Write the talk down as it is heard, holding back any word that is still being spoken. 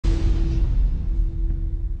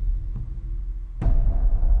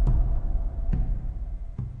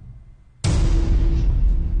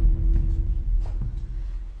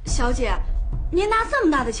小姐，您拿这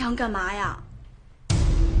么大的枪干嘛呀？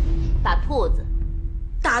打兔子。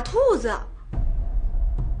打兔子？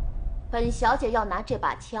本小姐要拿这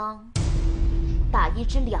把枪打一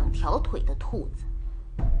只2条腿的兔子。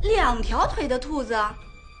2条腿的兔子？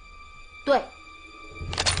对。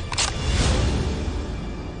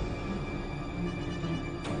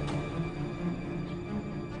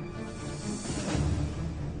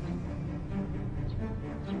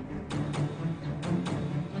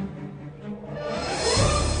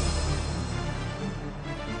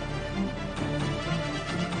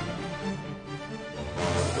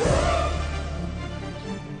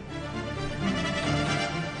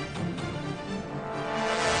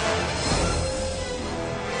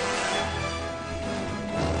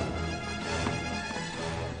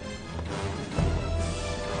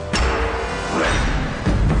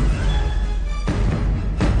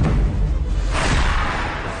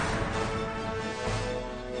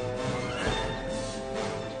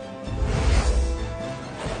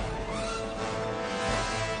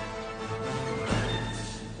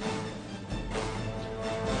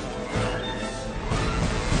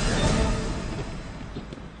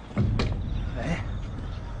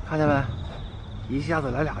看见没？一下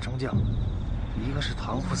子来俩中将，一个是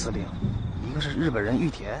唐副司令，一个是日本人玉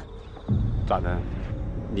田。咋的？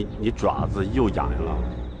你爪子又痒痒了？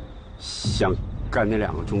想干那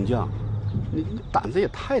2个中将？你胆子也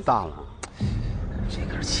太大了！这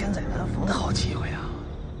可是千载难逢的好机会啊！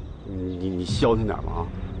你消停点吧啊！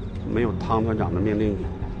没有汤团长的命令，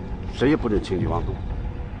谁也不准轻举妄动。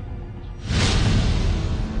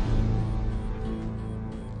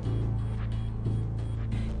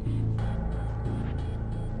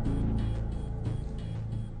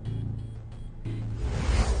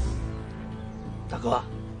大哥，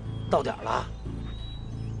到点了。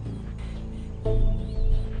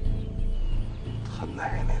他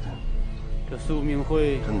奶奶的！这宿命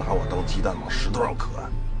会真拿我当鸡蛋往石头上磕啊！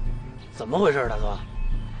怎么回事，大哥？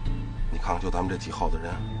你看看，就咱们这几号子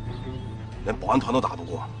人，连保安团都打不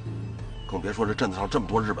过，更别说这镇子上这么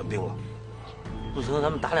多日本兵了。不行，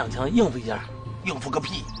咱们打2枪应付一下。应付个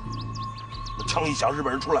屁！那枪一响，日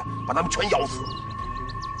本人出来把咱们全咬死。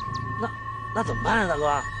那怎么办啊，大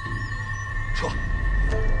哥？撤！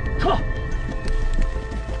撤！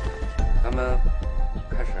咱们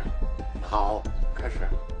开始，跑，开始，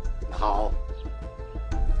跑。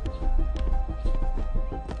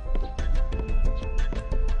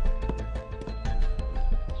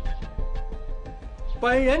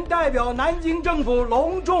本人代表南京政府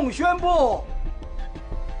隆重宣布，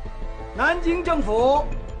南京政府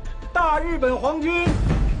大日本皇军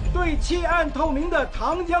对弃暗投明的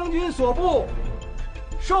唐将军所部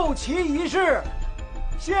授旗仪式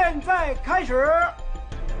现在开始。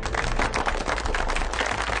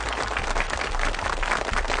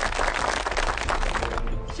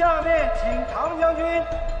下面请唐将军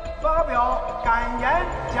发表感言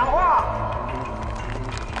讲话。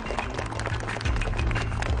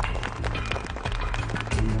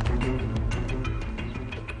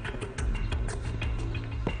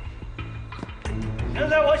现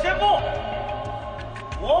在我宣布，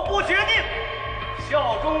我部决定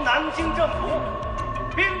效忠南京政府，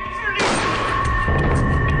并致力。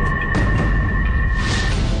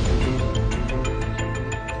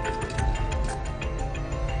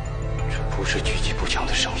这不是狙击步枪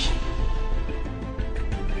的声音，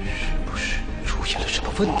是不是出现了什么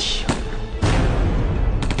问题啊？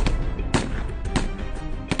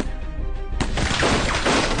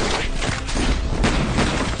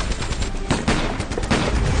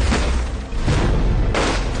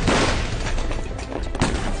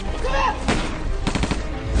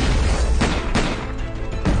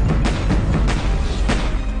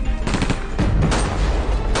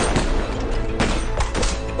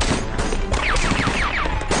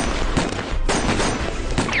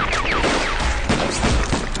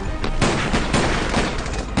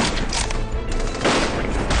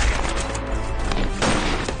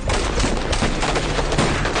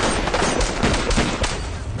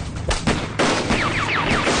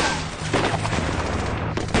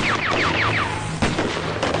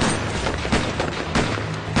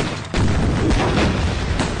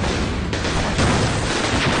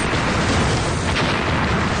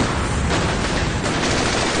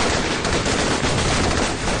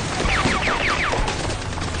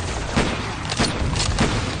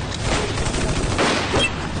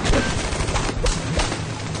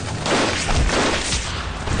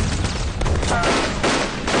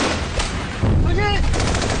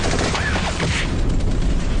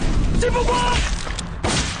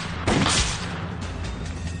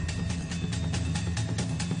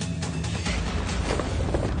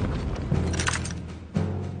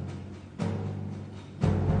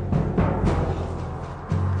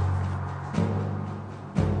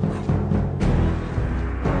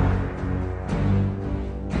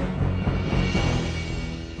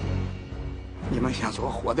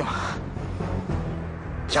我的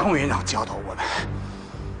蒋委员长教导我们，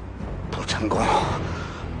不成功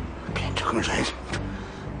便成仁。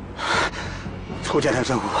出家的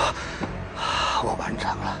任务我完成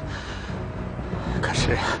了，可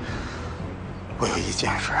是我有一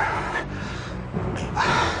件事没办，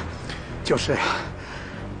就是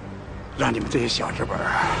让你们这些小日本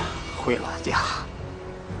回老家。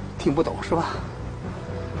听不懂是吧？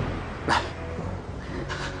来，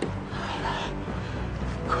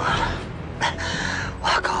过来，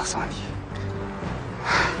我告诉你，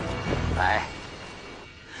来，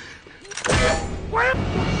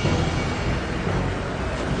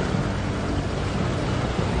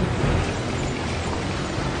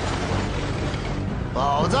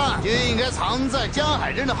宝藏就应该藏在江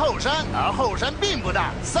海镇的后山，而后山并不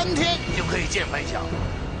大，3天你就可以见分晓。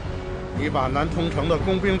你把南通城的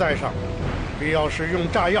工兵带上，必要时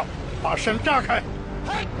用炸药把山炸开。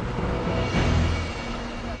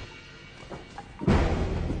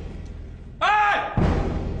哎，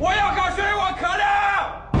我要喝水，我渴了。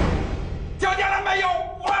听见了没有？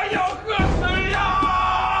我要喝水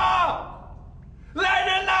呀！来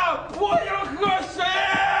人呐，我要喝水，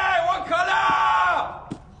我渴了。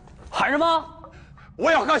喊什么？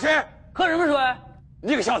我要喝水。喝什么水？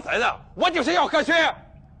你个小崽子，我就是要喝水。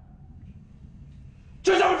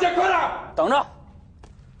就这么结果了。等着，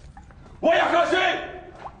我要喝水。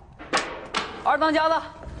二当家的，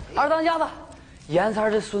二当家的，严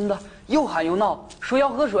三这孙子又喊又闹，说要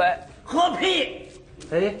喝水。喝屁！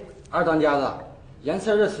哎，二当家的，严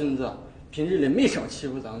三这孙子平日里没少欺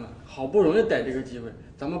负咱们，好不容易逮这个机会，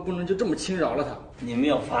咱们不能就这么轻饶了他。你们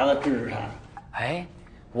要法子治治他。哎，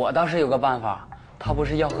我倒是有个办法，他不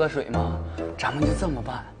是要喝水吗？咱们就这么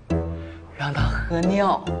办，让他喝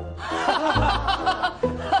尿。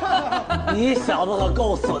你小子可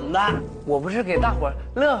够损的！我不是给大伙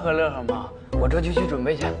乐呵乐呵吗？我这就去准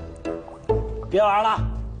备去。别玩了，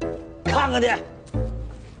看看去。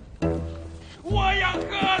我要喝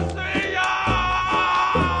水呀！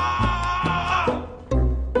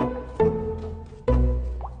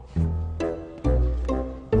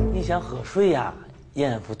你想喝水呀，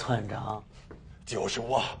严副团长？就是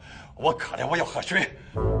我渴了，我要喝水。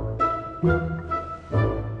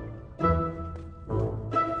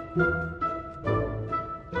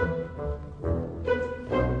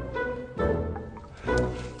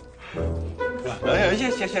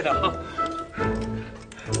谢的啊！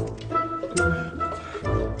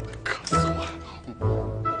渴死我了！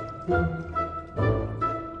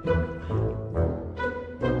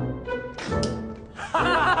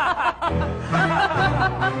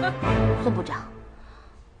孙部长，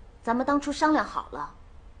咱们当初商量好了，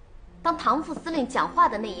当唐副司令讲话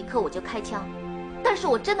的那一刻我就开枪，但是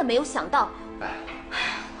我真的没有想到。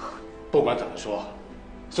不管怎么说，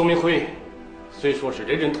宋明辉虽说是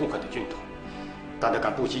人人痛恨的军头。但他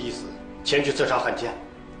敢不惜一死前去刺杀汉奸，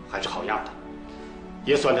还是好样的，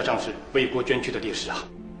也算得上是为国捐躯的烈士啊！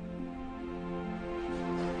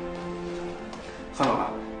范老板，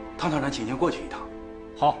汤团长请您过去一趟。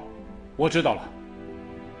好，我知道了。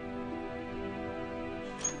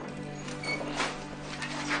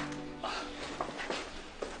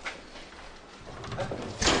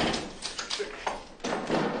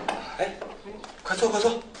哎，快坐，快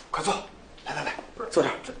坐，快坐！来，坐这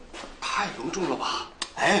儿。太隆重了吧？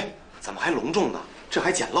哎，怎么还隆重呢？这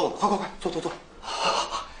还简陋呢！快，坐！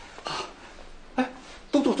哎，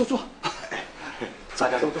都坐！哎，大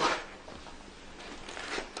家都坐。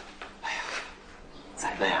哎呀，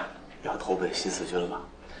咱们呀要投奔新四军了。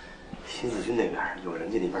新四军那边有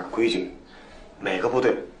人家那边的规矩，每个部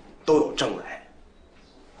队都有政委。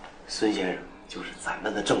孙先生就是咱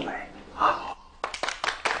们的政委啊。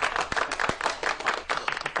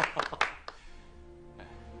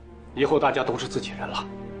以后大家都是自己人了，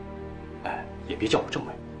哎，也别叫我政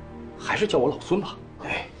委，还是叫我老孙吧。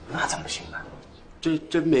哎，那怎么行呢？这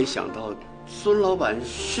真没想到，孙老板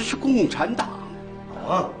是共产党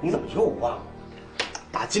啊！你怎么又忘了？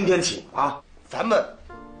打今天起啊，咱们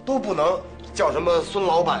都不能叫什么孙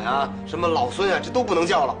老板啊，什么老孙啊，这都不能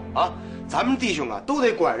叫了啊！咱们弟兄啊，都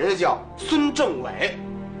得管人家叫孙政委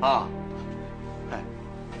啊。哎，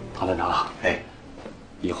唐团长，哎，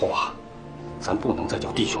以后啊。咱不能再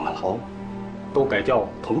叫弟兄们了哦，都改叫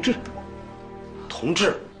同志。同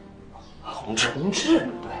志，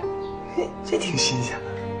对，这挺新鲜的。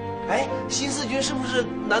哎，新四军是不是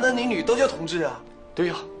男男女女都叫同志啊？对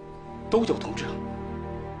呀，都叫同志啊。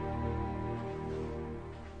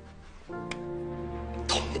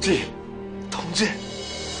同志。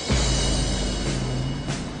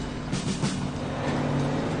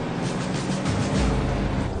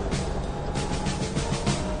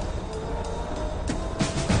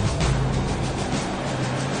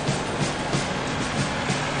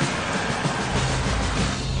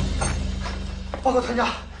报告团长，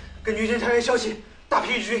根据侦查员消息，大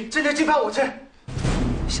皮局正在进犯我镇。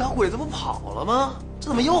小鬼子不跑了吗？这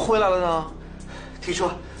怎么又回来了呢？听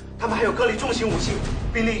说他们还有各类重型武器，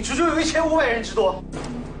兵力足足有1500人之多。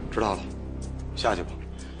知道了，下去吧。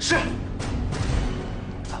是。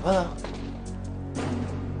咋办啊？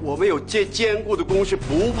我们有坚固的工事，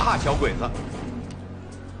不怕小鬼子。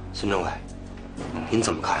孙政委，您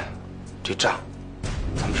怎么看？这仗，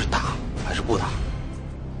咱们是打还是不打？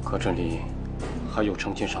可这里还有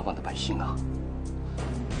成千上万的百姓啊！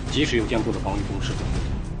即使有坚固的防御工事，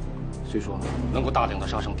虽说能够大量的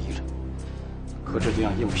杀伤敌人，可是这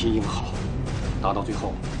样硬拼硬耗，打到最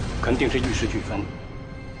后，肯定是玉石俱焚，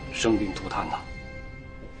生灵涂炭呐。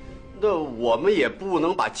那我们也不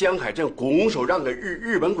能把江海镇拱手让给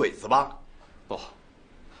日本鬼子吧？不，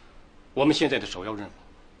我们现在的首要任务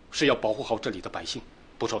是要保护好这里的百姓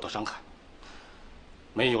不受到伤害。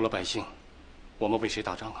没有了百姓，我们为谁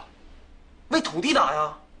打仗啊？为土地打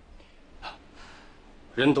呀！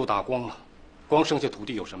人都打光了，光剩下土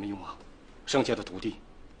地有什么用啊？剩下的土地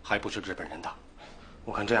还不是日本人的。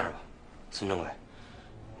我看这样吧，孙政委，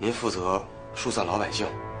您负责疏散老百姓，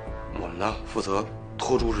我们呢负责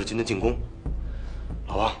拖住日军的进攻。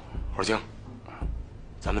老王、猴精，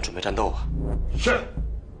咱们准备战斗吧。是。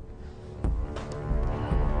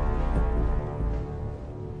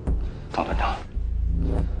唐团长，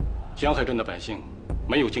江海镇的百姓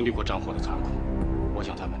没有经历过战火的残酷，我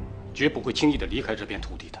想他们绝不会轻易的离开这片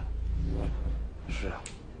土地的。是啊。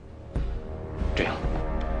这样，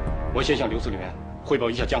我先向刘司令员汇报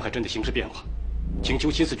一下江海镇的形势变化，请求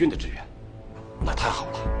新四军的支援。那太好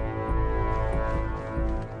了。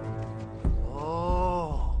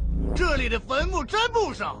哦，这里的坟墓真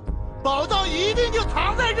不少，宝藏一定就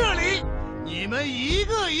藏在这里。你们一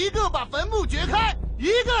个一个把坟墓掘开，一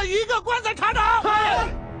个一个关在查找。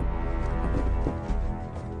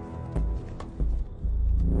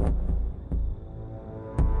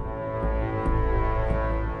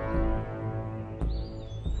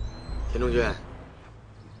田中君，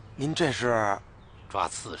您这是抓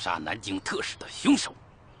刺杀南京特使的凶手？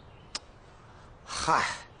嗨，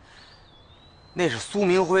那是苏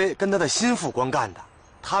明辉跟他的心腹官干的，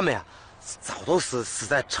他们呀早都死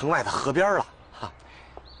在城外的河边了。哈，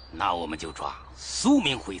那我们就抓苏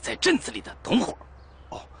明辉在镇子里的同伙。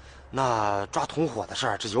哦，那抓同伙的事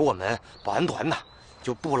儿，这有我们保安团呢，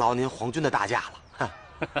就不劳您皇军的大驾了。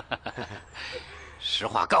实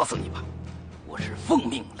话告诉你吧，我是奉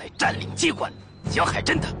命来占领接管江海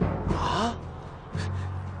镇的。啊？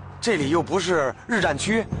这里又不是日战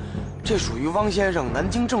区，这属于汪先生南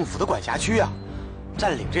京政府的管辖区啊。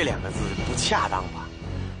占领这2个字不恰当吧？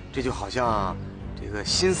这就好像这个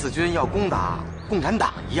新四军要攻打共产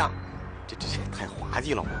党一样，这太滑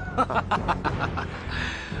稽了嘛。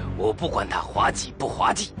我不管他滑稽不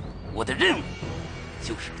滑稽，我的任务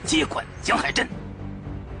就是接管江海镇。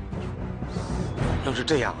正是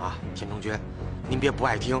这样啊，田中君，您别不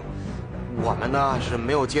爱听，我们呢是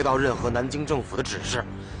没有接到任何南京政府的指示。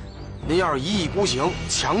您要是一意孤行，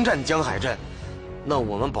强占江海镇，那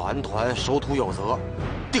我们保安团守土有责，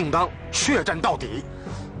定当血战到底。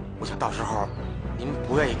我想到时候，您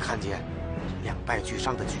不愿意看见2败俱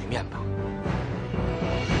伤的局面吧？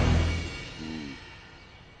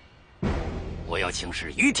我要请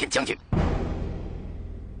示于田将军。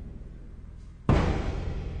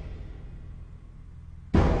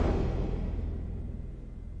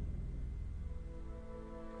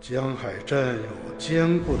江海镇有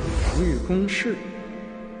坚固的防御工事，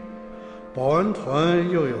保安团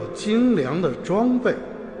又有精良的装备，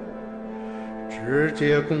直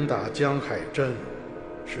接攻打江海镇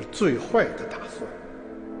是最坏的打算。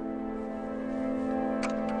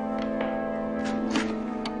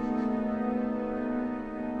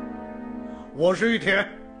我是玉田，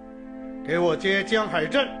给我接江海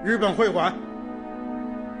镇日本会馆。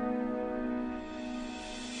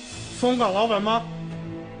松岗老板吗？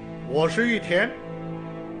我是玉田，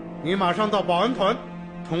你马上到保安团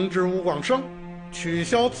通知吴广生，取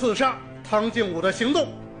消刺杀汤敬武的行动，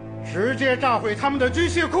直接炸毁他们的军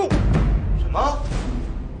械库。什么？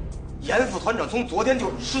严副团长从昨天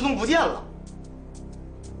就失踪不见了。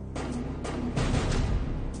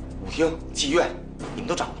舞厅、妓院，你们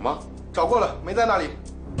都找了吗？找过了，没在那里。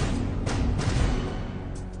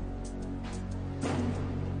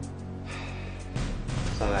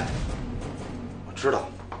三位，我知道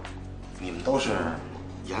你们都是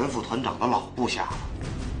严副团长的老部下了。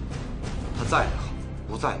他在也好，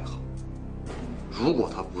不在也好，如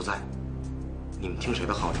果他不在，你们听谁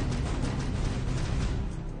的号令？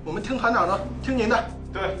我们听团长的，听您的。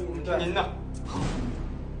对，我们听您的。好，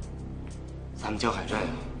咱们江海镇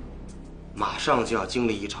马上就要经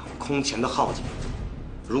历一场空前的浩劫。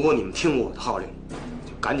如果你们听我的号令，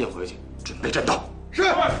就赶紧回去准备战斗。是。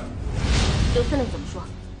刘司令怎么说？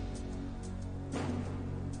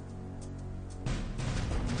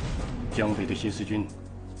江北的新四军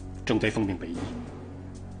正在奉命北移，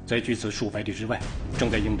在距此数百里之外，正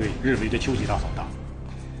在应对日伪的秋季大扫荡。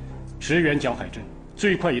驰援江海镇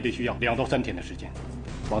最快也得需要2到3天的时间。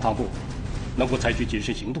王堂部能够采取谨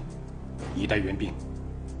慎行动，以待援兵。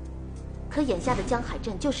可眼下的江海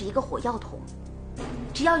镇就是一个火药桶，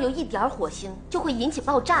只要有一点火星，就会引起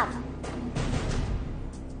爆炸的。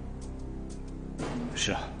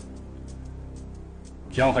是啊，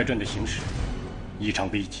江海镇的形势异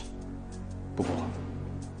常危急。不过，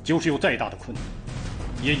就是有再大的困难，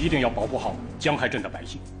也一定要保护好江海镇的百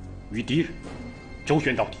姓，与敌人周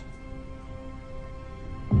旋到底。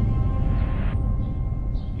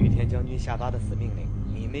羽田将军下达的死命令，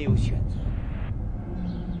你没有选择。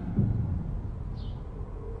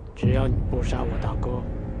只要你不杀我大哥，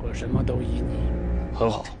我什么都依你。很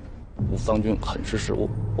好，武桑军很识时务，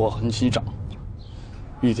我很欣赏。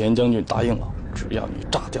羽田将军答应了，只要你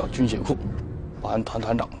炸掉军械库，保安团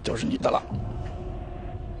团长就是你的了。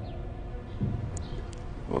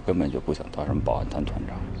我根本就不想当什么保安团团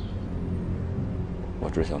长，我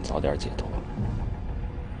只想早点解脱。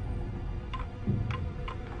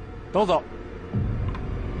どうぞ。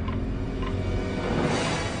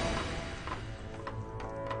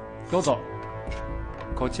どうぞ。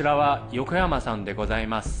こちらは横山さんでござい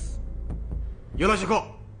ます。よろしく。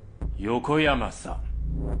横山さん。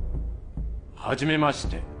はじめまし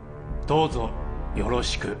て。どうぞよろ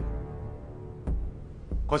しく。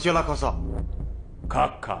こちらこそ。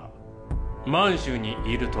閣下、満州に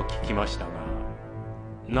いると聞きましたが、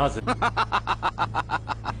なぜ？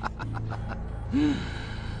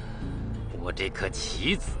我这颗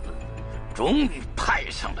棋子终于派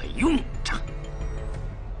上了用场。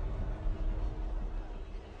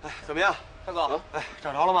哎，怎么样，大哥？哎，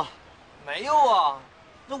找着了吗？没有啊，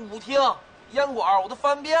那舞厅、烟馆我都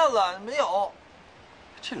翻遍了，没有。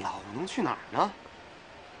这老子能去哪儿呢？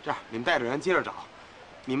这样，你们带着人接着找，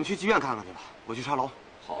你们去妓院看看去吧，我去茶楼。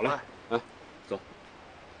好嘞，哎，走。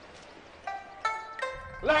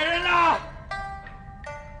来人呐！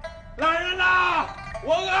来人呐！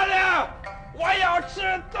我饿了，我要吃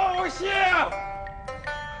东西，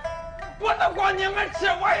不能光你们吃，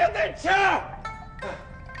我也得吃。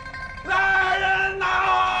来人呐！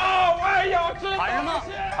我要吃东西。喊什么？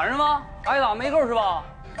喊什么？挨打没够是吧？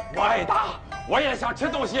我挨打，我也想吃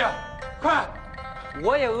东西，快！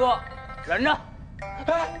我也饿，忍着。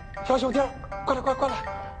哎，小兄弟，过来，过来！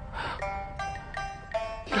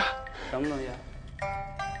你看什么东西？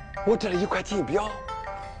我这里一块金表，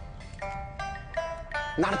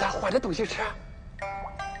拿了点坏的东西吃。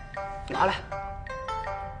拿来。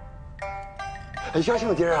哎，小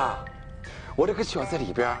兄弟啊，我这个靴子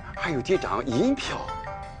里边还有几张银票，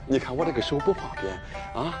你看我这个手不方便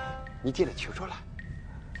啊，你记得取出来。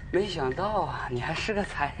没想到啊，你还是个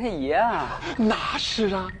财神爷啊！那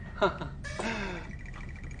是啊，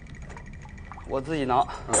我自己挠，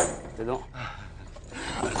别动。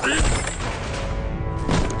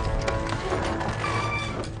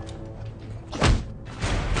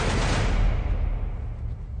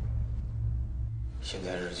现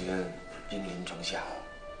在日军兵临城下，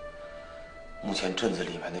目前镇子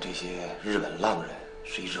里面的这些日本浪人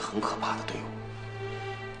是一支很可怕的队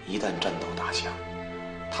伍，一旦战斗打响，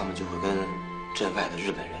他们就会跟镇外的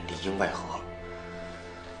日本人里应外合，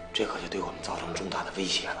这可就对我们造成重大的威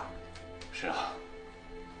胁了。是啊，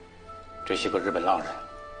这些个日本浪人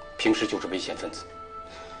平时就是危险分子，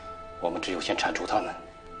我们只有先铲除他们，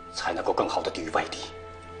才能够更好的抵御外敌。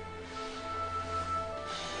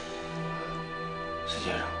石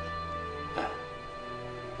先生，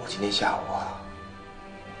我今天下午啊，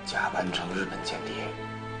假扮成日本间谍，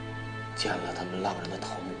见了他们浪人的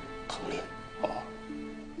头目藤林。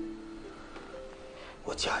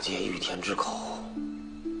我假借玉田之口，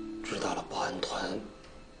知道了保安团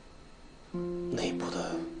内部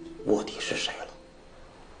的卧底是谁了。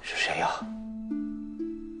是谁呀？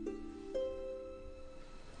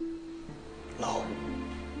老五。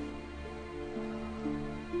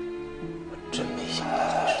我真没想到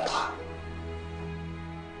会是他。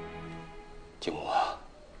景武啊，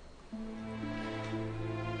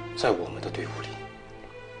在我们的队伍里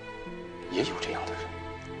也有这样的人。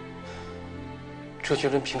这些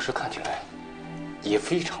人平时看起来也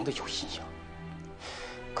非常的有信仰，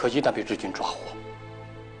可一旦被日军抓获，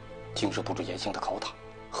经受不住严刑的拷打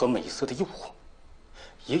和美色的诱惑，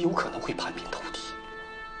也有可能会叛变投敌。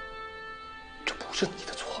这不是你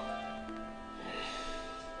的错。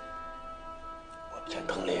我骗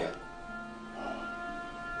藤林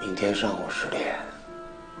明天上午10点，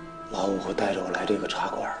老五会带着我来这个茶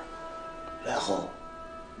馆，然后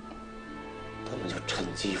他们就趁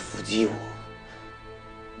机伏击我。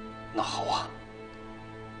那好啊，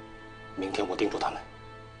明天我盯住他们，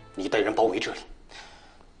你带人包围这里，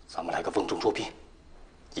咱们来个瓮中捉鳖，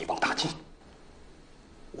一网打尽。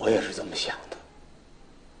我也是这么想的，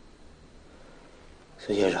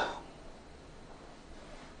孙先生，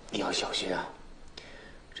你要小心啊！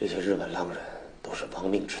这些日本浪人都是亡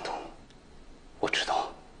命之徒。我知道，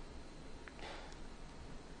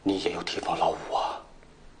你也要提防老五啊。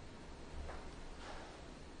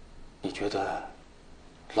你觉得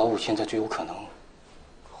老五现在最有可能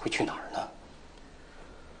会去哪儿呢？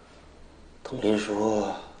统林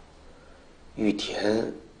说，玉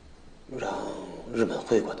田让日本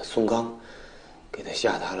会馆的松冈给他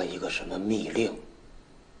下达了一个什么密令，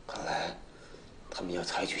看来他们要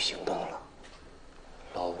采取行动了。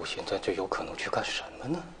老五现在最有可能去干什么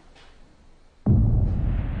呢？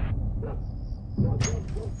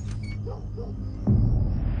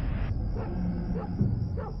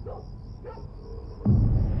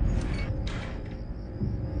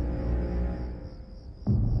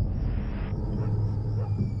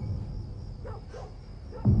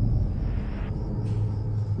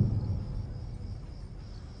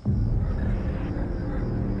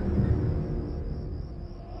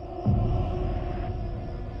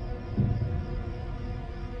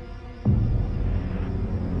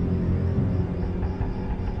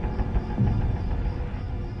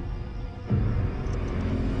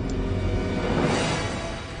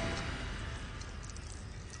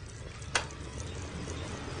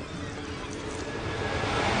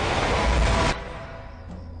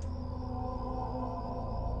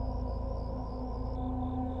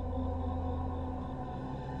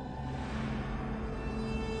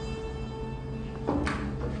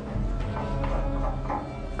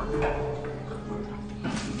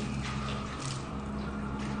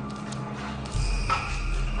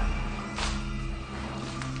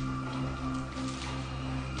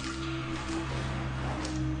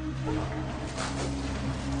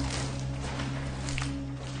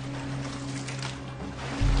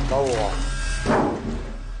老五，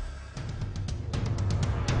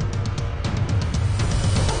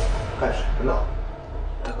干什么呢？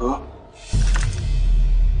大哥，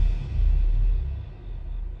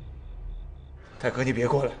大哥，你别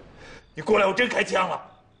过来，你过来我真开枪了。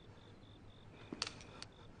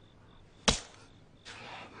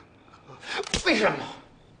为什么？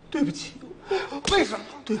对不起。为什么？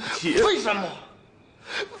对不起。为什么？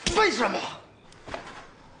为什么？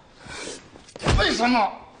为什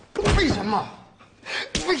么？为什么？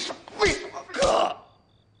为什么？为什么？哥，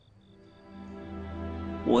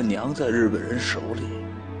我娘在日本人手里，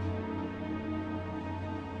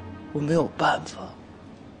我没有办法，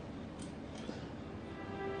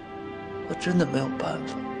我真的没有办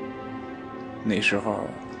法。那时候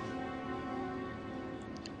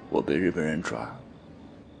我被日本人抓，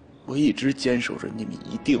我一直坚守着你们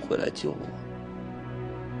一定会来救我，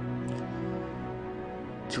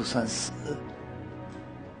就算死，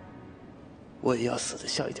我也要死得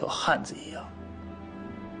像一条汉子一样。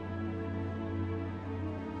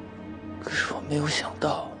可是我没有想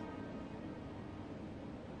到，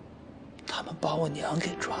他们把我娘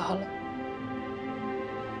给抓了。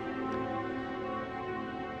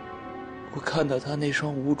我看到他那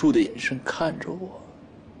双无助的眼神看着我，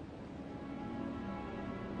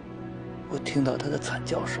我听到他的惨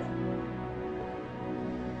叫声，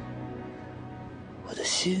我的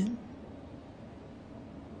心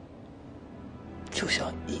就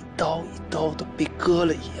像一刀一刀的被割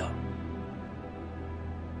了一样。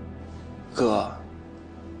哥，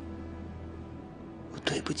我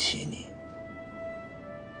对不起你，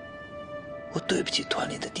我对不起团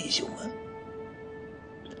里的弟兄们。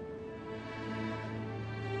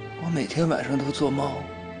我每天晚上都做梦，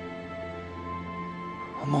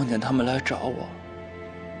我梦见他们来找我，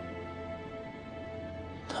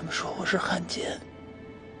他们说我是汉奸，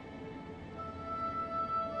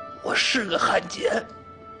我是个汉奸，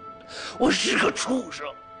我是个畜生。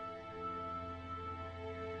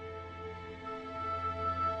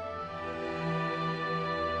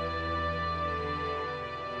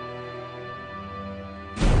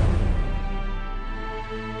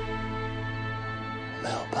没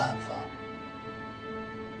有办法，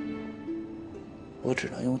我只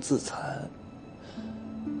能用自残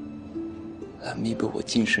来弥补我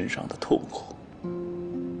精神上的痛苦。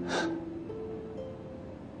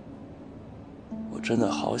我真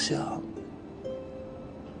的好想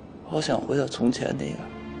回到从前那样，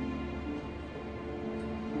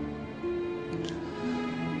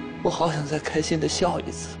我好想再开心的笑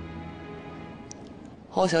一次，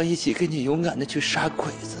好想一起跟你勇敢的去杀鬼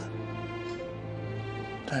子，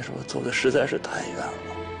但是我走的实在是太远了，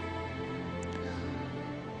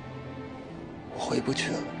我回不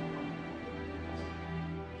去了。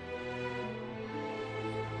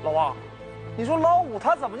老王，你说老五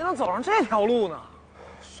他怎么就能走上这条路呢？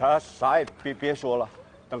啥也别说了，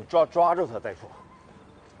等抓住他再说。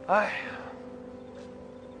哎呀，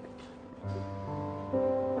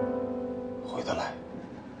回得来，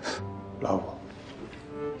老五，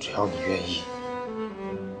只要你愿意，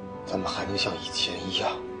咱们还能像以前一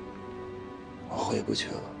样。我回不去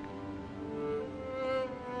了，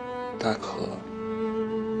大可、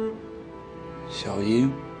小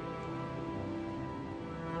英、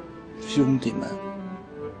兄弟们，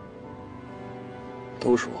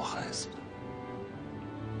都是我害死的。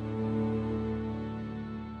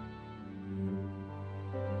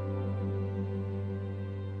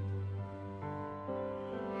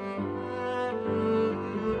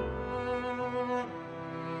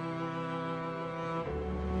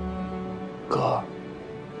哥，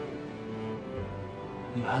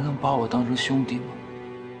你还能把我当成兄弟吗？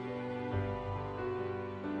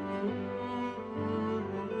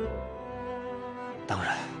当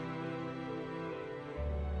然，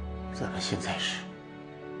咱们现在是，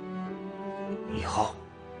以后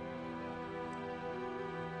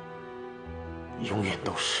永远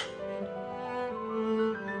都是。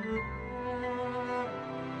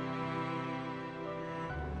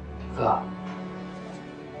哥，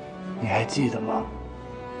你还记得吗？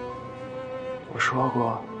我说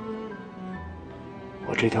过，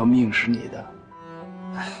我这条命是你的。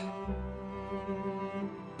哎，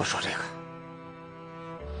不说这个。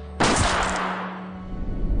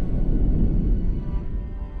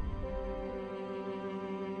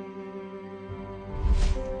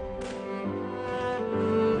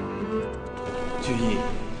俊义，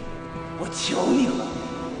我求你了，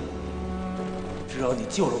只要你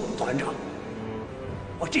救了我们团长，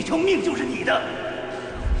我这条命就是你的。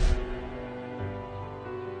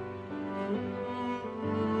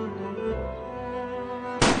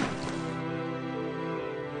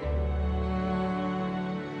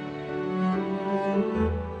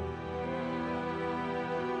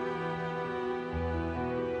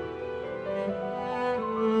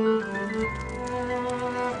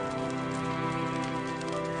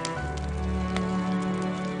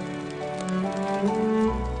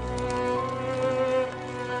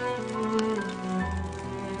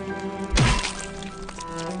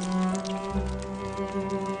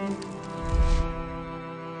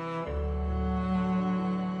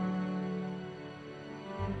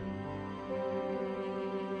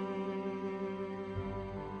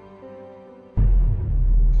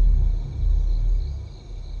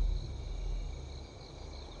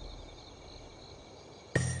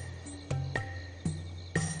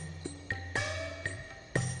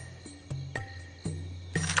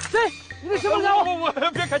你这什么家伙？我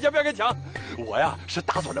别开枪，别开枪！我呀是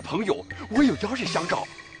大佐的朋友，我有要事相告。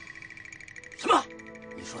什么？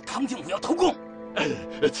你说汤敬武要投共？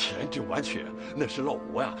千真万确，那是老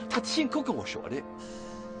吴呀，他亲口跟我说的。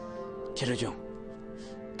铁师兄，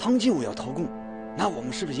汤敬武要投共，那我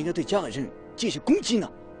们是不是应该对江海镇进行攻击呢？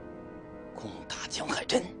攻打江海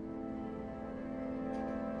镇？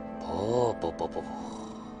不，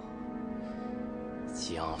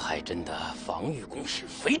江海镇的防御工事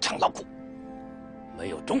非常牢固，没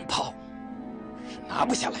有重炮是拿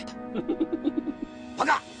不下来的。报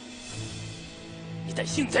告，你在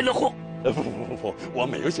幸灾乐祸？不，我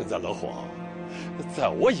没有幸灾乐祸。在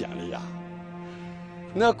我眼里呀，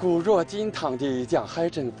那固若金汤的江海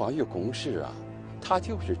镇防御工事啊，它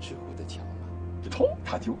就是纸糊的墙嘛，一捅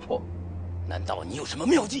它就破。难道你有什么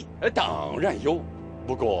妙计？当然有，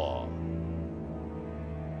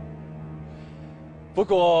不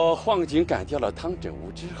过皇军干掉了汤振武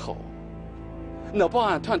之后，那保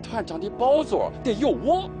安团团长的宝座得由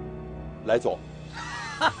我来做。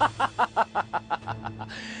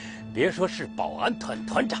别说是保安团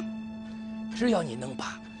团长，只要你能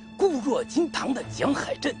把固若金汤的江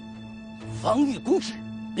海镇防御工事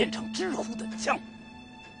变成纸糊的墙，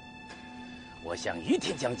我向于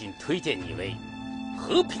天将军推荐你为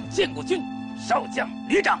和平建国军少将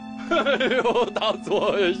旅长。哎呦，大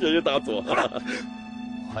佐，谢谢大佐。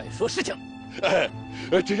快说事情。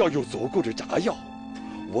只要有足够的炸药，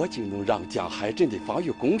我就能让江海镇的防御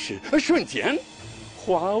工事瞬间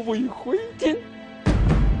化为灰烬。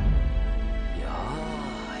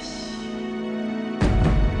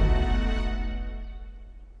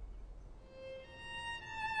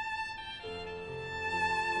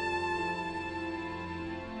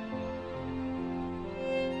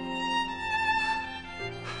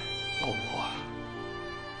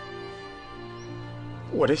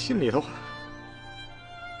我这心里头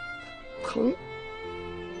疼，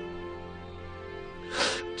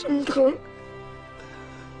真疼。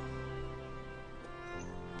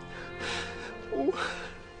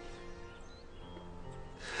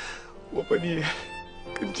我把你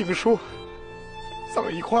跟静书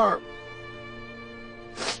葬一块儿，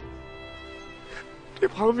这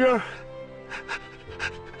旁边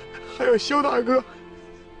还有肖大哥，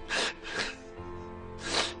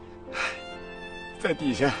在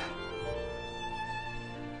底下，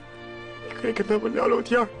你可以跟他们聊聊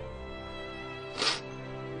天儿。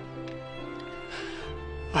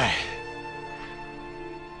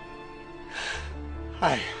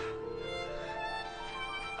哎呀，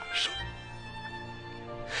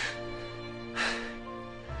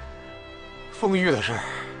丰玉的事儿，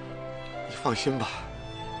你放心吧，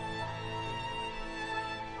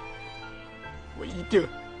我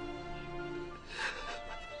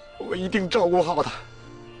一定照顾好他。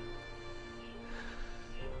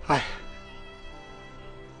哎，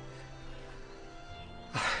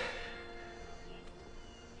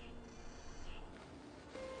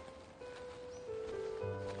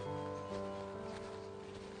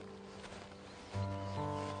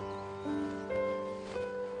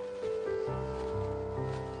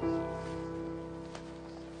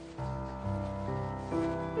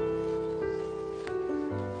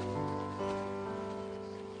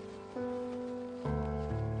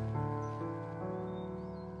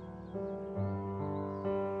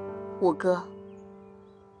五哥，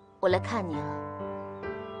我来看你了。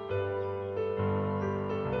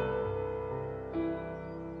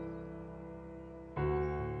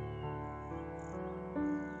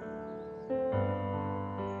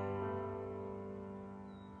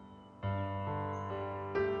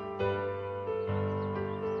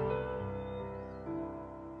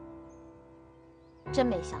真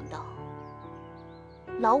没想到，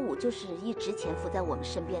老五就是一直潜伏在我们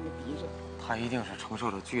身边的敌人。他一定是承受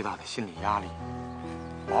着巨大的心理压力。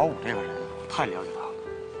老五这个人，我太了解他了，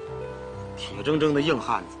铁铮铮的硬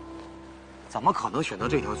汉子，怎么可能选择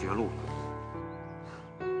这条绝路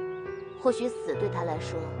呢？或许死对他来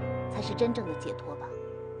说才是真正的解脱吧。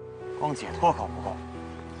光解脱可不够，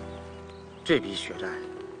这笔血债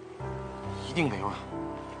一定得由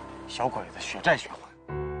小鬼子血债血还。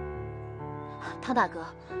汤大哥，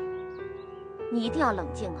你一定要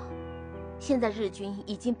冷静啊！现在日军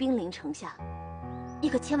已经兵临城下，你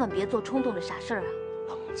可千万别做冲动的傻事儿啊！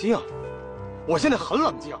冷静，我现在很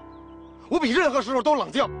冷静，我比任何时候都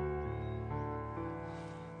冷静。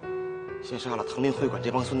先杀了藤林会馆这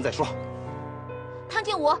帮孙子再说。汤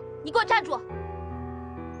静武，你给我站住！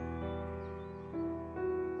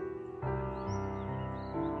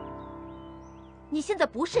你现在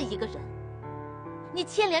不是一个人，你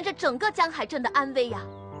牵连着整个江海镇的安危呀！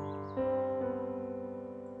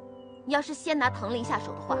你要是先拿藤林下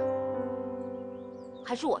手的话，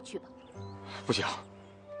还是我去吧。不行，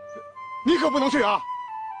你可不能去啊！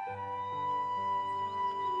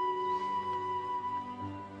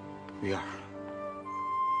鱼儿，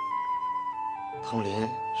藤林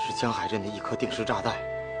是江海镇的一颗定时炸弹，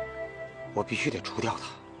我必须得除掉它。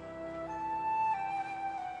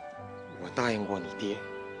我答应过你爹，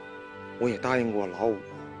我也答应过老五，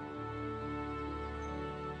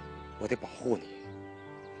我得保护你，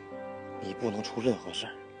你不能出任何事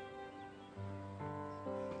儿，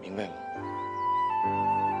明白吗？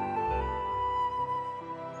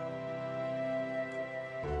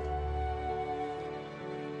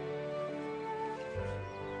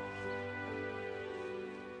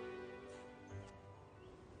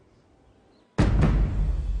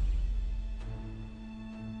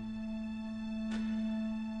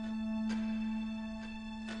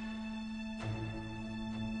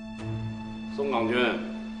松冈君，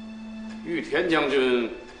玉田将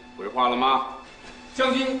军回话了吗？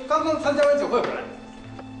将军刚刚参加完酒会回来。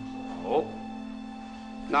好，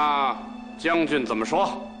那将军怎么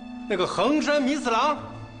说？那个横山弥次郎，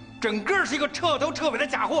整个是一个彻头彻尾的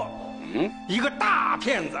假货，一个大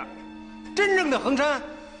骗子。真正的横山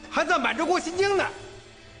还在满洲国新京呢，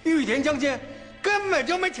玉田将军根本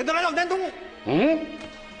就没请他来到南通。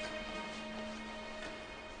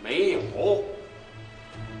没有。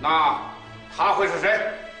那他会是谁？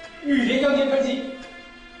玉田将军分析，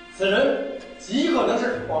此人极可能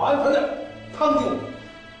是保安团的汤敬武。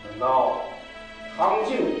难道汤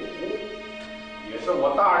敬武也是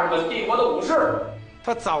我大日本帝国的武士？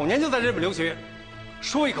他早年就在日本留学，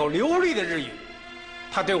说一口流利的日语。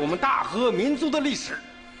他对我们大和民族的历史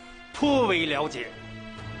颇为了解。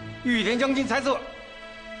玉田将军猜测，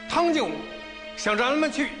汤敬武想让他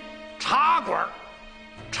们去茶馆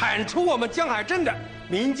铲除我们江海镇的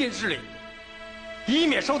民间势力。以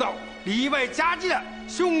免受到里外夹击的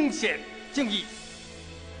凶险境遇。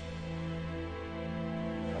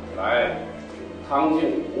来，汤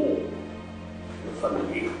进武十分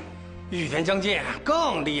厉害。羽田将军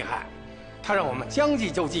更厉害，他让我们将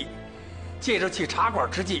计就计，借着去茶馆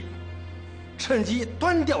之际，趁机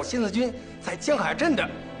端掉新四军在江海镇的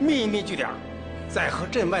秘密据点，再和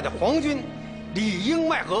镇外的皇军里应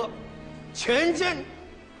外合，全歼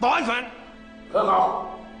保安团。很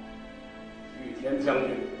好，羽田将军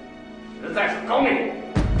实在是高明。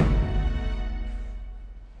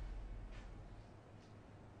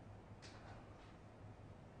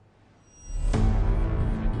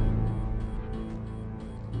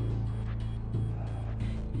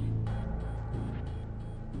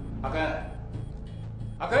阿根，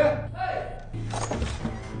阿根，哎，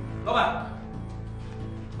老板，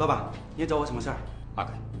老板，你找我什么事儿？阿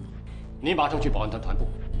根，你马上去保安团团部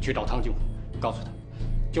去找汤进武，告诉他，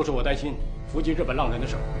就是我担心伏击日本浪人的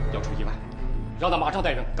事要出意外，让他马上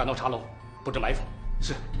带人赶到茶楼布置埋伏。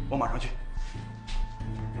是，我马上去。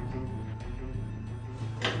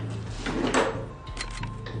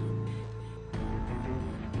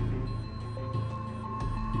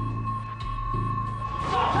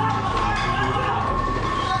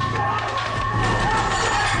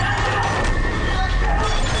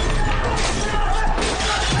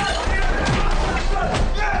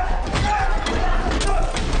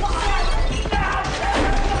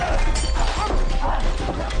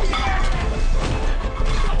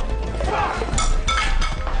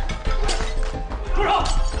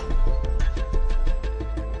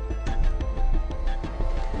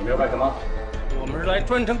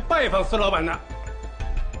专程拜访孙老板的。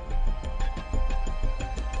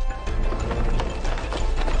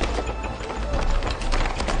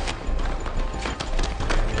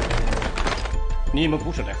你们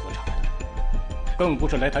不是来喝茶的，更不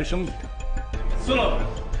是来谈生意的。孙老板，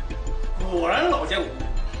果然老江湖，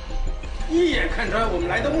一眼看穿我们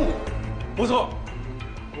来的目的。不错，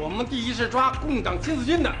我们第一是抓共党新四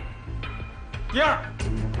军的，第二，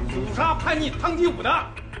捕杀叛逆汤吉武的。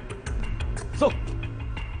送。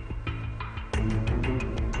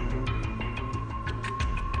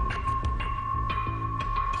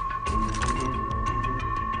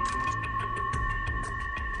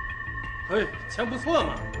哎，枪不错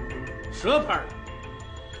嘛，蛇牌的。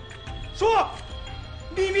说，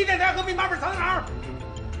秘密电台和密码本藏在哪儿？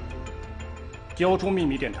交出秘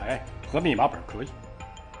密电台和密码本可以，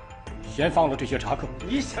先放了这些茶客。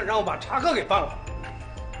你想让我把茶客给放了？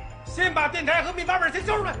先把电台和密码本先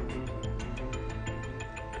交出来。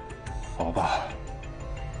好吧，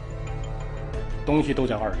东西都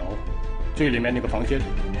在2楼，最里面那个房间里，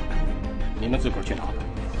你们自个儿去拿吧。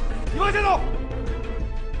你往前走。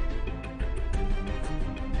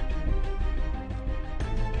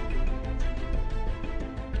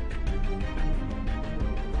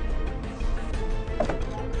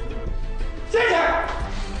谢谢。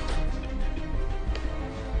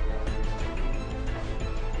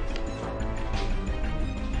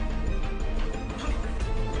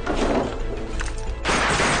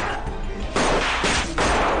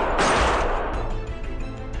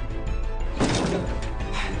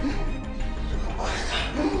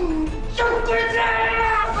正规人！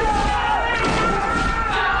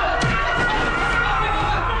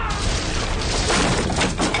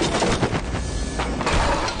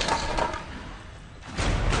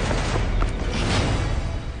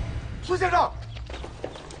孙先生，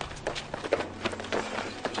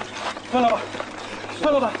孙老板，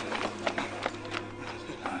孙老板，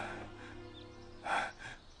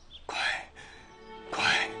快，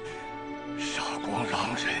杀光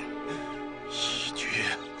狼人，以绝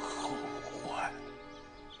后患。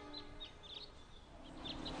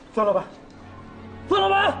孙老板，孙老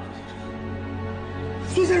板，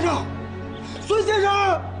孙先生，孙先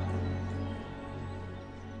生。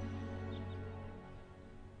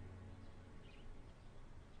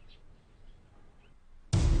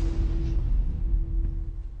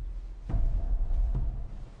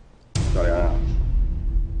小梁啊，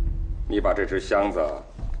你把这只箱子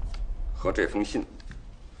和这封信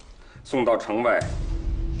送到城外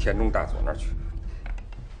田中大佐那儿去。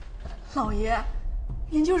老爷，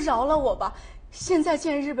您就饶了我吧。现在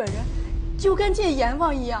见日本人，就跟见阎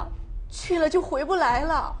王一样，去了就回不来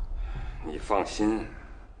了。你放心，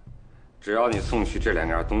只要你送去这2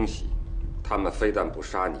样东西，他们非但不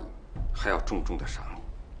杀你，还要重重的赏你。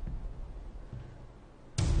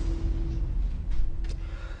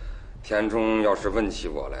田中要是问起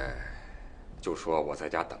我来，就说我在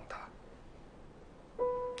家等他。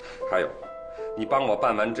还有，你帮我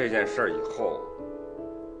办完这件事以后，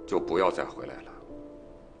就不要再回来了，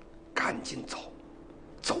赶紧走。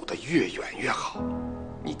走得越远越好，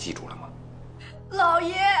你记住了吗？老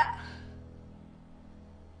爷。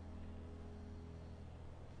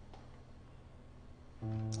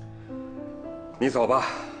你走吧。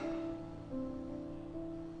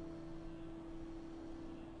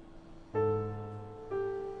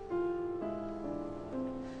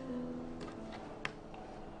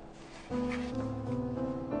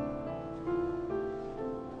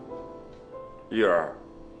玉儿，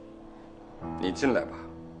你进来吧。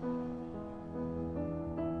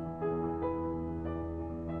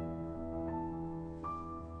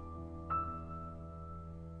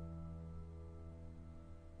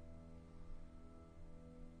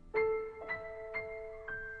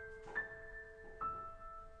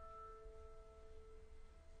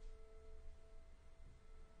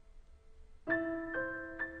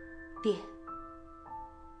爹，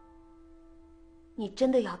你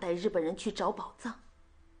真的要带日本人去找宝藏？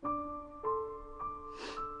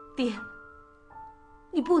爹，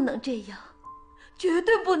你不能这样，绝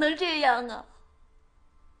对不能这样啊！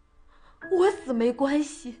我死没关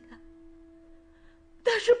系，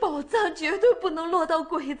但是宝藏绝对不能落到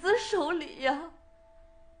鬼子手里呀！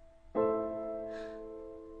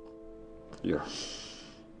玉儿。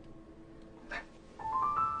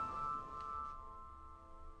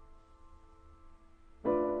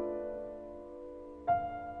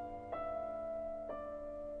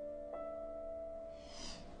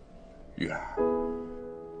玉儿，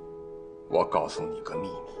我告诉你个秘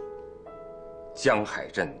密，江海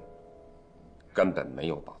镇根本没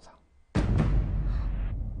有宝藏。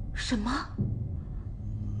什么？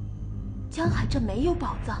江海镇没有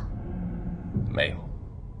宝藏？没有。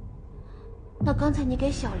那刚才你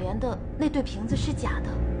给小莲的那对瓶子是假的？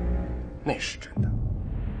那是真的。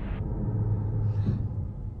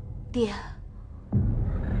爹，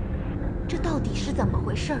这到底是怎么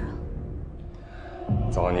回事啊？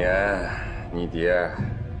早年你爹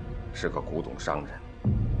是个古董商人，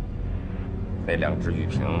那2只玉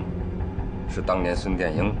瓶是当年孙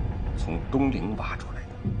殿英从东陵挖出来的，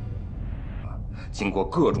经过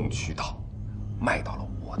各种渠道卖到了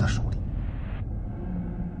我的手里。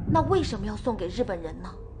那为什么要送给日本人呢？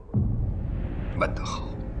问得好，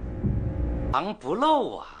藏不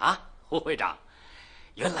露啊，胡会长，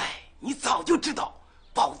原来你早就知道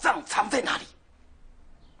宝藏藏在哪里。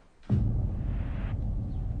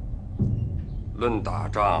论打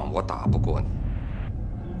仗，我打不过你；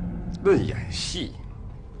论演戏，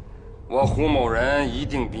我胡某人一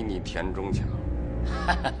定比你田中强。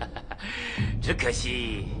只可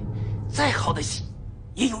惜，再好的戏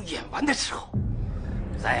也有演完的时候，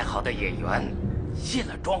再好的演员卸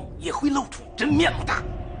了妆也会露出真面目的。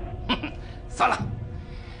算了，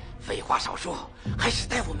废话少说，还是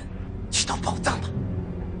带我们去找宝藏吧。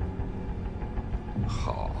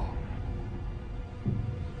好。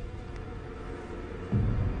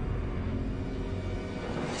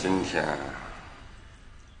今天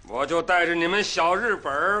我就带着你们小日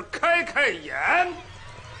本开开眼。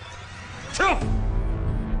听，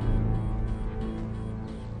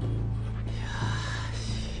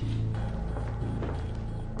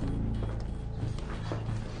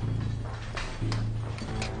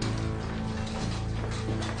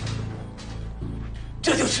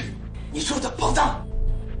这就是你说的宝藏。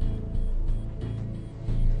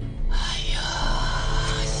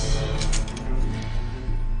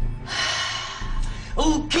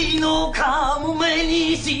沖のカモメ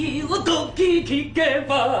にしをとき聞け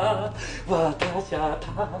ば私は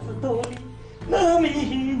たすとり波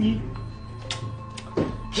に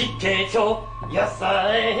聞けよ野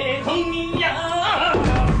菜今夜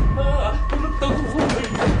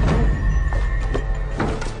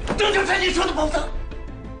这就是你说的宝藏。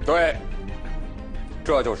对，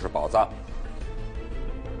这就是宝藏。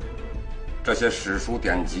这些史书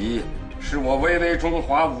典籍是我巍巍中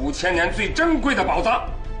华5000年最珍贵的宝藏，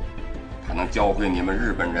它能教会你们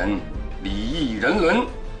日本人礼义人伦，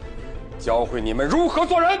教会你们如何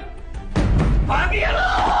做人。叛变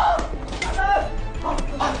了！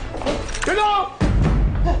别动！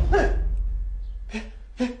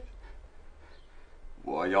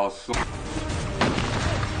我要送。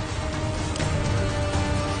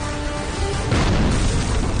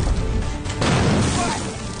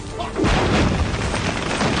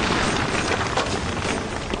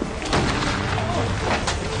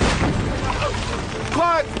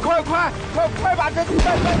快把这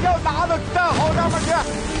弹药拿到弹壕上面去！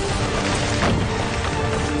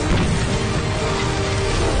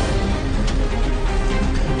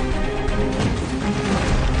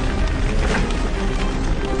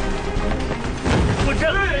我这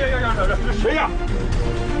的是谁呀？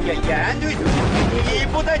演员对，你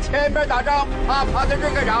不在前面打仗，怕在这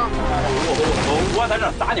儿干啥？我在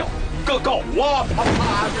这撒尿，搞我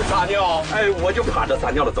怕是撒尿。哎，我就怕这撒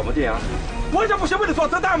尿了，怎么的呀？我这不是为了装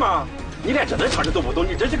子弹吗？你连这点常识都不懂，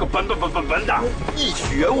你真是个笨蛋！你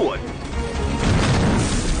学我！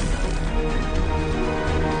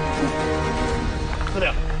司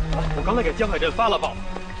令，我刚才给江海镇发了报，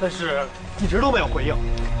但是一直都没有回应。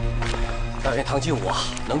但愿唐继武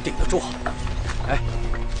能顶得住。哎，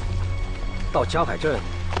到江海镇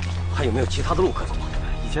还有没有其他的路可走啊？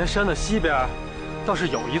以前山的西边倒是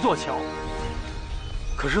有一座桥，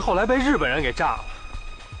可是后来被日本人给炸了，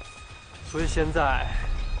所以现在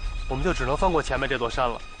我们就只能翻过前面这座山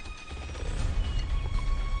了。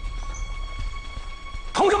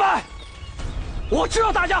同志们，我知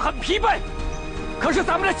道大家很疲惫，可是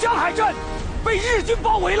咱们的江海镇被日军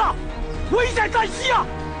包围了，危在旦夕啊！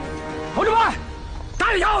同志们，大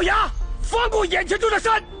家咬咬牙，翻过眼前这座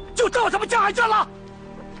山，就到咱们江海镇了，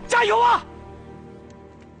加油啊！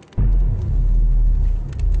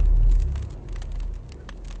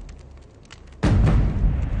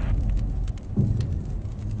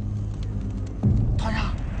团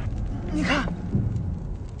长，你看，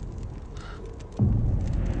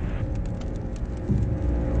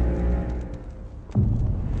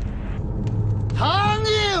唐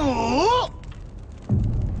劲武，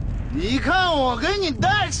你看我给你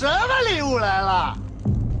带什么礼物来了？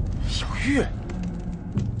小玉，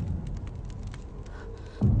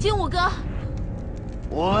金武哥，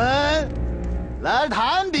我们来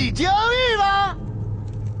谈笔交易吧。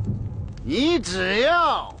你只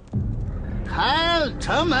要开了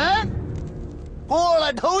城门，过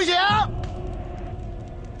来投降，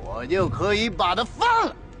我就可以把他放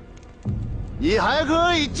了。你还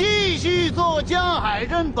可以继续做江海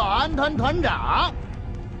镇保安团团长。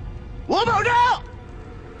我保证，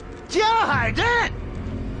江海镇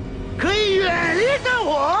可以远离战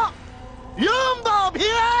火，永保平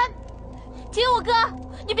安。金武哥，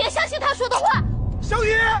你别相信他说的话。小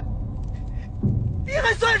雨，你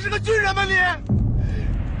还算是个军人吗你？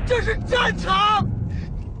这是战场，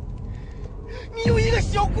你用一个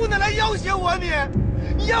小姑娘来要挟我，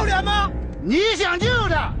你要脸吗？你想救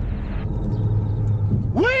他，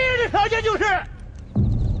唯一的条件就是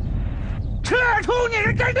撤出你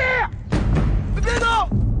的阵地。别动！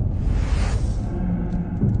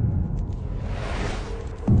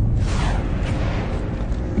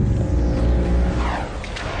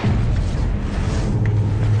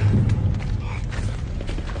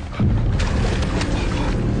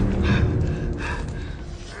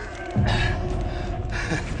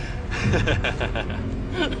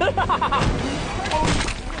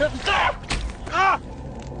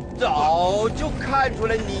早就看出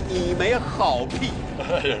来你没好屁。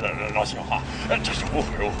老兄哈，这是误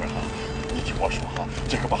会哈。你听我说哈，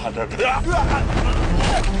这个把这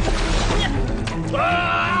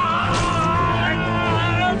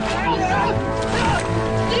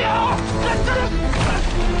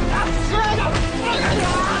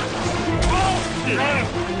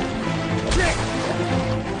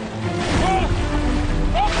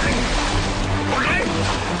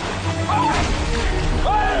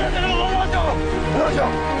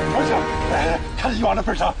老兄，哎，看以往的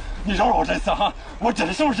份上，你饶了我这次哈！我真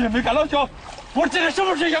的什么事也没干，老兄，我真的什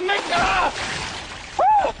么事也没干。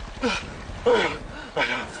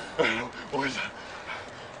我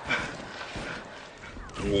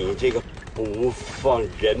你这个不放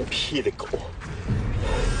人屁的狗！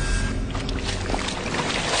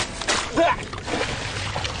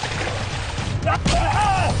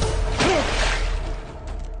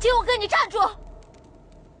金武哥，你站住！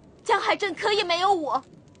江海镇可以没有我，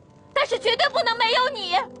但是绝对不能没有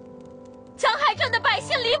你。江海镇的百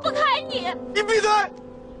姓离不开你。你闭嘴！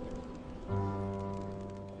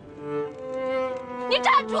你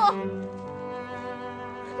站住！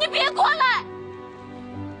你别过来！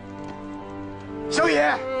小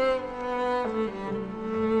野，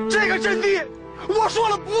这个阵地我说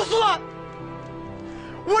了不算，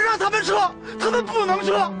我让他们撤，他们不能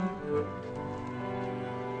撤。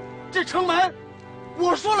这城门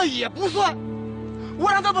我说了也不算，我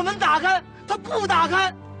让他把门打开，他不打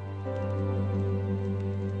开。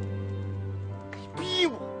你逼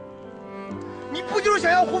我，你不就是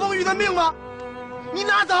想要胡凤玉的命吗？你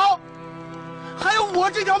拿走，还有我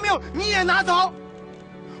这条命你也拿走。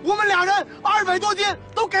我们俩人200多斤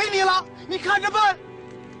都给你了，你看着办。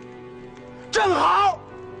正好，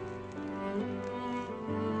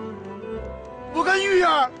我跟玉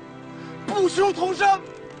儿不求同生，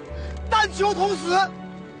但求同死。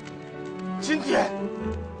今天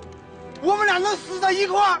我们俩能死在一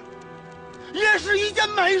块儿，也是一件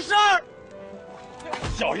美事儿。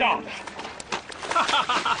小样的！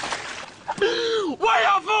我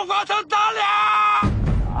要复活成他俩！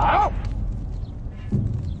好，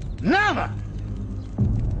那么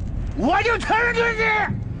我就承认这是。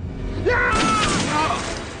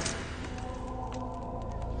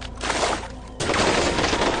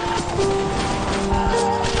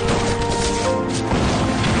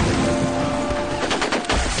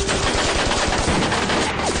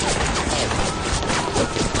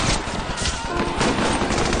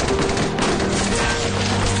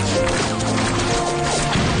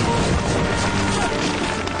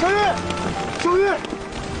小玉，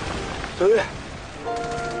小玉。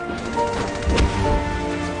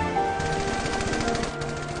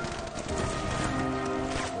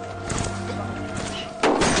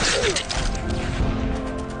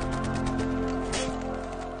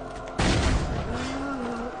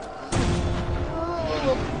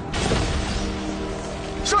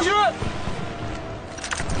上学，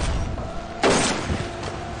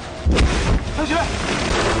上学。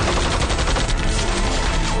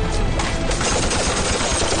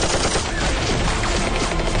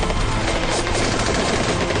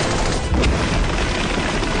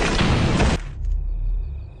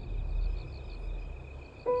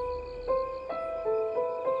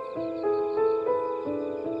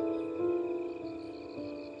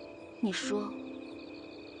你说，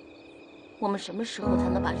我们什么时候才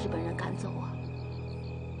能把日本人赶走啊？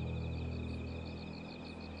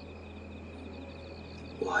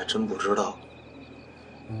我还真不知道，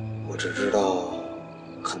我只知道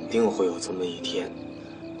肯定会有这么一天，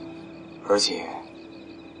而且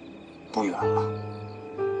不远了。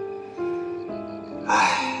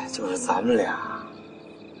哎，就是咱们俩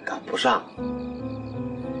赶不上。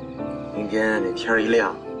明天这天一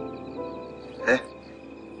亮，哎，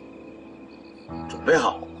准备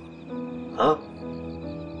好啊？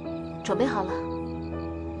准备好了。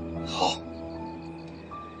好。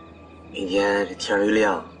明天这天一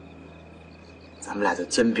亮，咱们俩就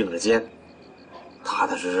肩并着肩，踏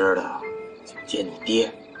踏实实的去接你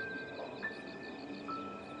爹，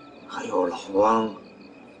还有老汪、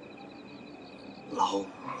老五，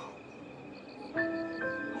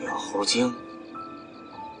还有猴精，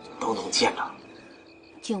都能见着。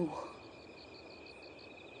静武，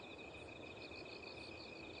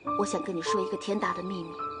我想跟你说一个天大的秘密。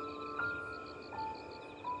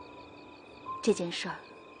这件事儿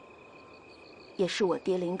也是我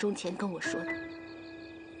爹临终前跟我说的。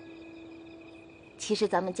其实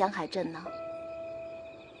咱们江海镇呢，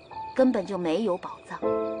根本就没有宝藏。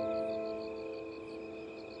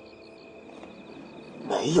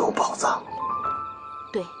没有宝藏？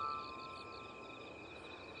对，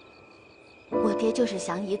我爹就是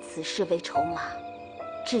想以此事为筹码，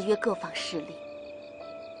制约各方势力，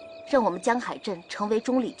让我们江海镇成为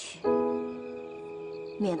中理区，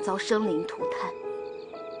免遭生灵涂炭。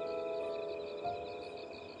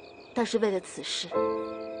但是为了此事，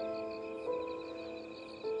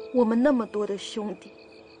我们那么多的兄弟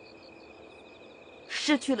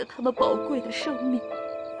失去了他们宝贵的生命。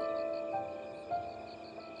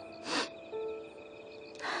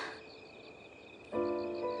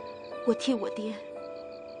我替我爹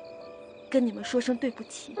跟你们说声对不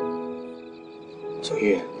起。小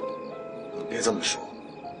玉，你别这么说，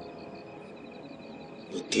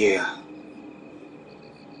你爹呀，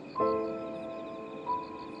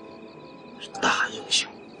是大英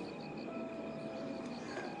雄。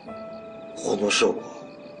换作是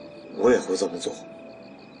我也会这么做。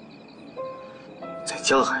在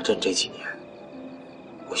江海镇这几年，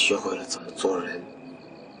我学会了怎么做人，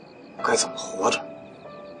该怎么活着。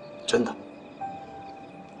真的，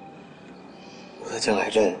我在江海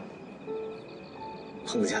镇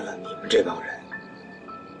碰见了你们这帮人，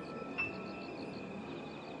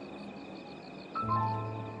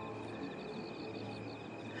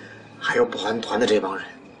还有保安团的这帮人，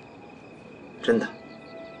真的，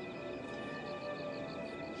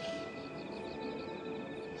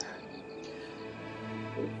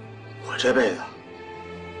我这辈子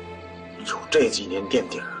有这几年垫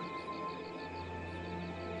底儿。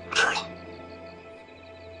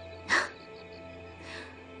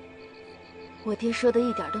我爹说的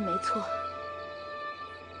一点都没错。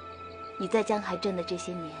你在江海镇的这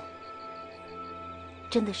些年，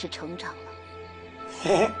真的是成长了。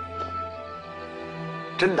嘿嘿，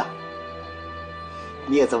真的？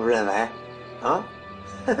你也这么认为？啊？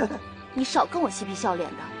你少跟我嬉皮笑脸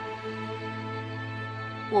的。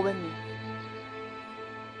我问你，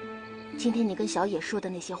今天你跟小野说的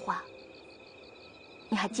那些话，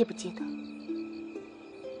你还记不记得？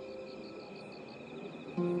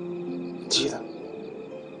记得。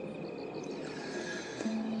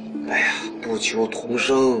不求同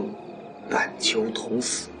生，但求同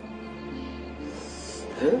死。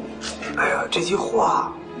哎呀，这句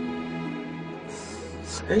话，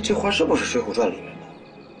这话是不是《水浒传》里面的？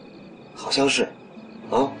好像是，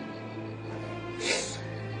啊。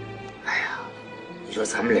哎呀，你说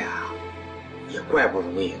咱们俩也怪不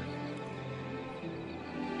容易的，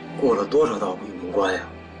过了多少道鬼门关呀！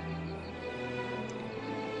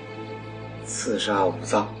刺杀武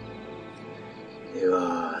藏，那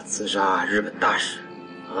个刺杀日本大使，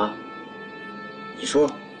啊，你说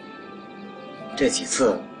这几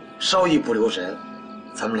次稍一不留神，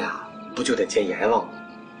咱们俩不就得见阎王吗？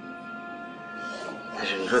但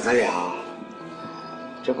是你说咱俩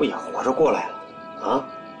这不也活着过来了啊？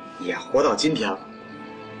也活到今天了。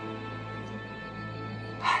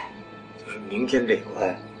哎，就是明天这一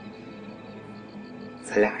关，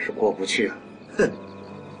咱俩是过不去了，哼，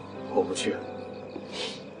过不去了。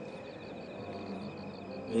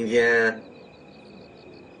明天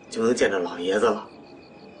就能见着老爷子了，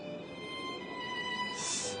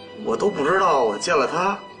我都不知道我见了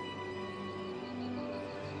他，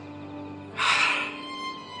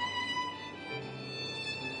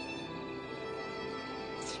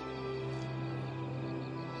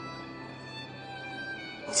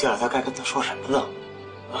我见了他该跟他说什么呢？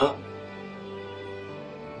啊？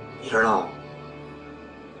你知道，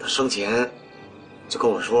他生前就跟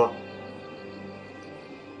我说，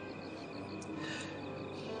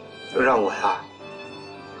就让我呀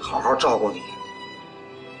好好照顾你。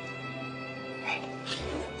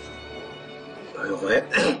有一回，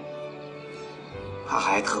他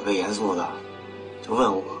还特别严肃的就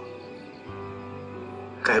问我，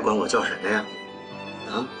该管我叫什么呀？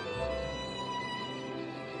啊？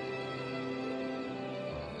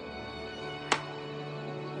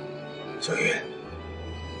小玉，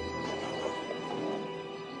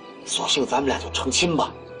索性咱们俩就成亲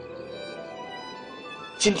吧。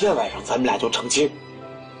今天晚上咱们俩就成亲。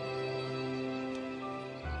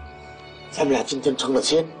咱们俩今天成了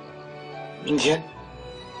亲，明天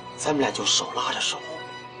咱们俩就手拉着手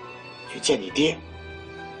去见你爹，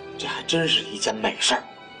这还真是一件美事儿。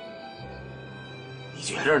你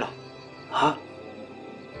觉着呢？啊？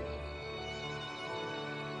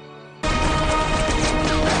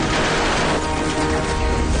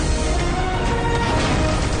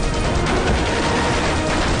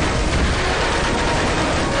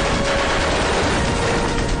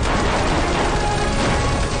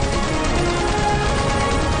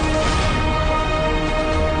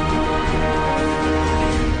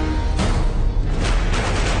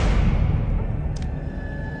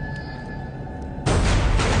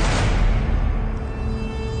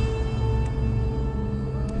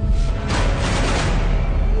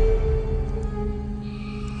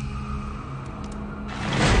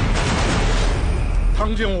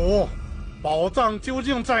汤敬武，宝藏究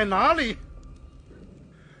竟在哪里？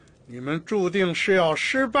你们注定是要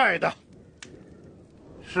失败的。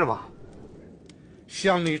是吗？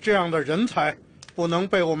像你这样的人才，不能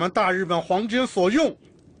被我们大日本皇军所用。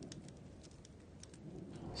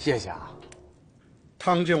谢谢啊。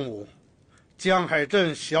汤敬武，江海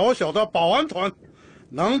镇小小的保安团，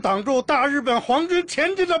能挡住大日本皇军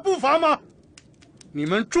前进的步伐吗？你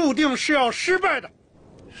们注定是要失败的。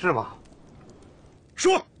是吗？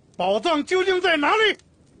说，宝藏究竟在哪里？